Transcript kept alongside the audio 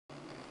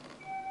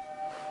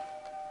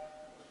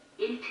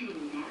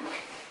1층입니다.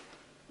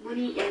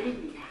 문이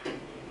열립니다.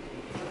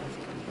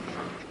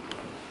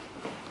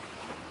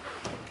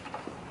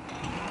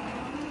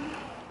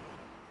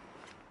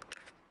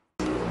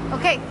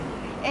 Ok,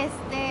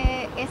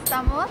 estoy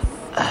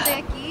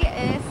aquí,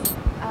 es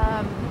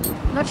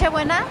Noche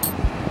Buena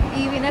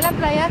y vine a la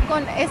playa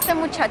con este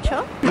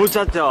muchacho.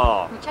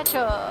 Muchacho.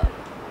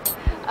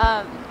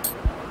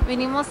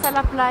 Vinimos a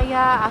la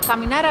playa a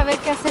caminar a ver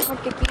qué hacer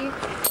porque aquí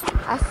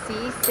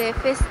así se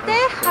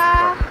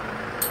festeja.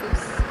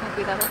 Ups, con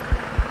cuidado.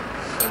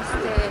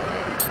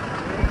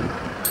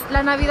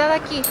 La Navidad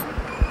aquí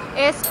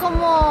es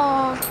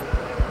como...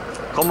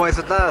 ¿Cómo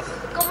estás?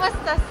 ¿Cómo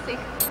estás? Sí.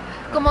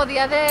 Como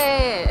día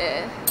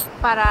de...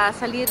 para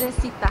salir de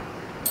cita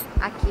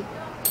aquí.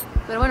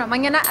 Pero bueno,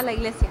 mañana a la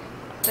iglesia.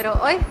 Pero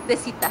hoy de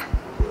cita.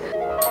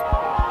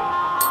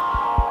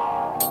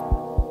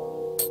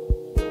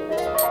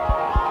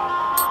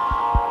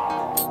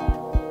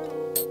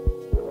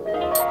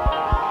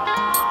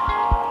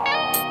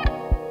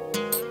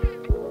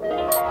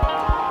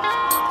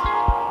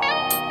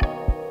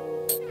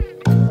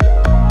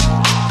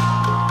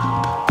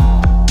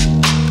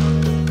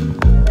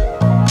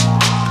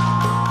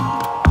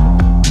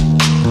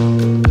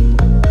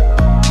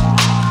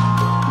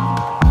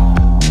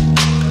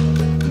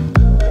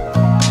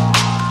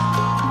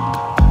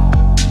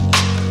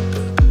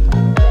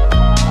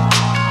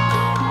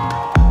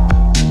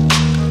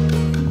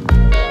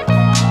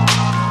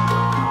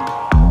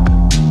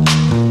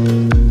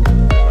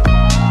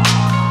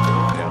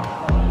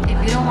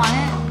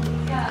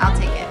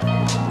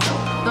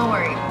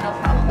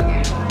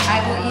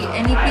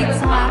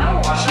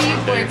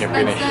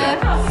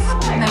 Expensive.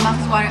 And then Max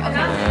water.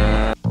 Okay.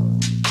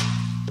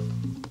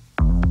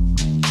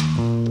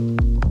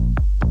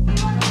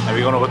 Are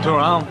we gonna go turn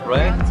around,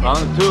 right?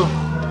 Round 2.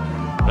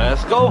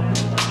 Let's go.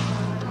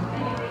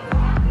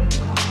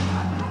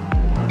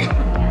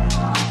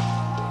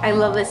 I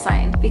love this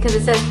sign because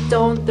it says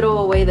don't throw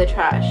away the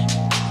trash.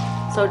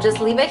 So just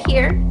leave it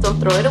here. Don't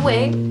throw it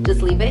away.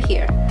 Just leave it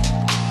here.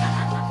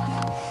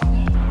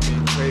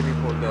 Craving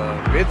for the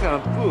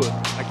Vietnam food.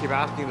 I keep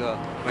asking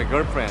my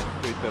girlfriend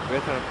to eat the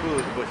Vietnam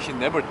food, but she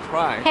never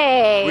tried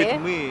with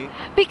me.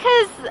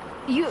 Because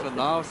you... So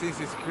now since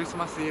it's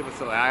Christmas Eve,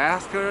 so I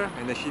asked her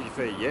and then she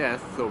said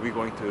yes. So we're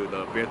going to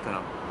the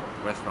Vietnam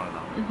restaurant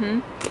now.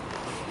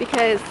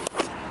 Because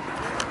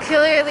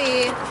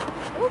clearly,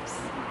 oops,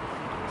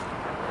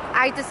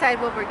 I decide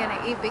what we're gonna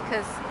eat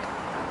because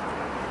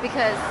he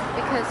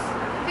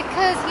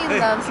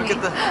loves me.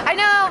 I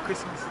know.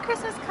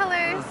 Christmas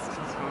colors.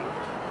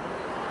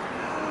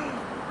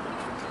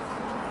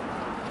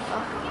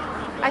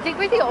 I think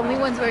we're the only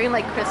ones wearing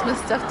like Christmas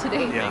stuff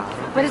today. Yeah,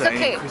 but it's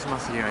okay.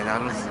 Christmas here, and I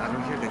don't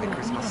hear any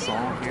Christmas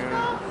song here.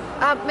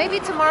 Maybe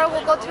tomorrow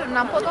we'll go to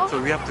Nampodo.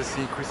 So we have to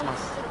sing Christmas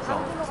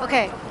song.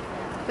 Okay,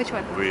 which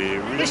one? We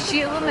wish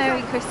you a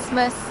Merry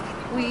Christmas.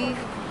 We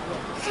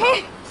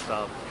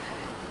stop.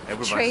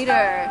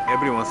 Traitor.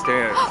 Everyone's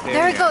there.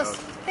 There it goes.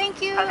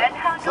 Thank you.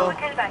 So,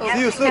 see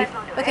you soon.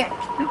 Okay.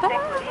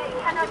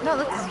 No,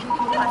 let's.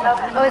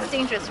 Oh, it's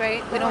dangerous,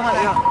 right? We don't want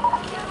to. Yeah.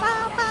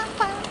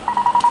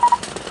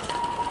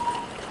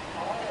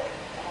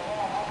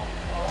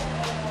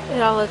 It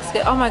all looks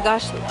good. Oh my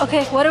gosh.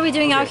 Okay, what are we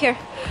doing out here?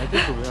 I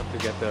think we have to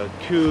get the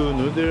 2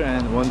 noodle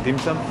and 1 dim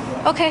sum.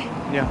 Okay.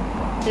 Yeah.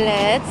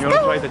 Let's You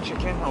go. want to try the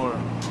chicken or?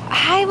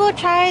 I will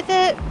try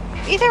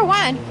either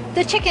one.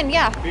 The chicken,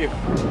 yeah. Beef.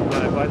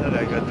 Yeah, finally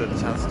I got the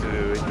chance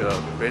to eat the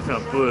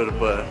Vietnam food,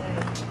 but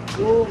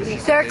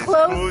they're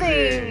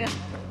closing.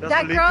 That's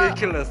That girl,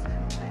 ridiculous.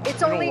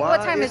 It's only,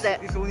 what time is it?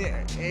 It's only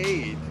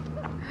 8.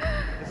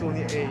 It's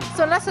only 8.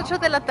 Son las 8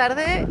 de la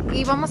tarde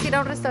y vamos a ir a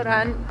un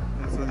restaurante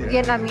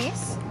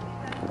vietnamés,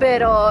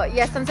 pero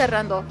ya están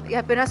cerrando. Y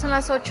apenas son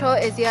las 8,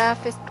 es ya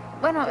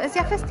bueno, es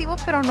ya festivo,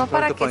 pero no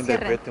para que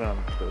cierren.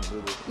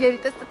 Y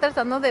ahorita está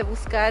tratando de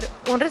buscar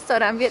un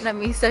restaurante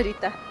vietnamés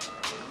ahorita,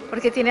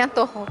 porque tiene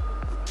antojo.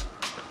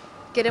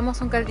 Queremos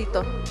un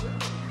caldito.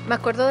 Me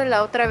acuerdo de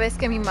la otra vez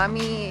que mi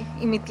mami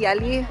y mi tía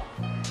Ali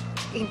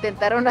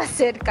intentaron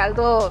hacer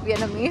caldo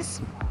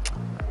vietnamés.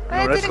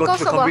 No, let's go to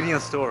the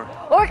convenience store.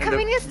 Or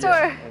convenience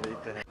store.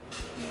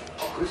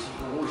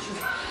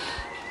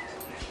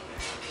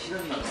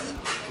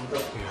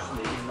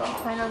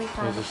 Finally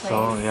found a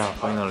place. Yeah,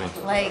 finally.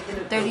 Like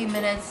 30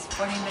 minutes,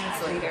 40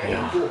 minutes later.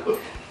 Yeah.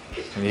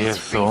 And he has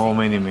so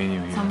many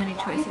menus here. So many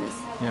choices.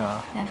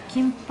 Yeah. They have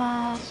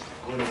kimbap.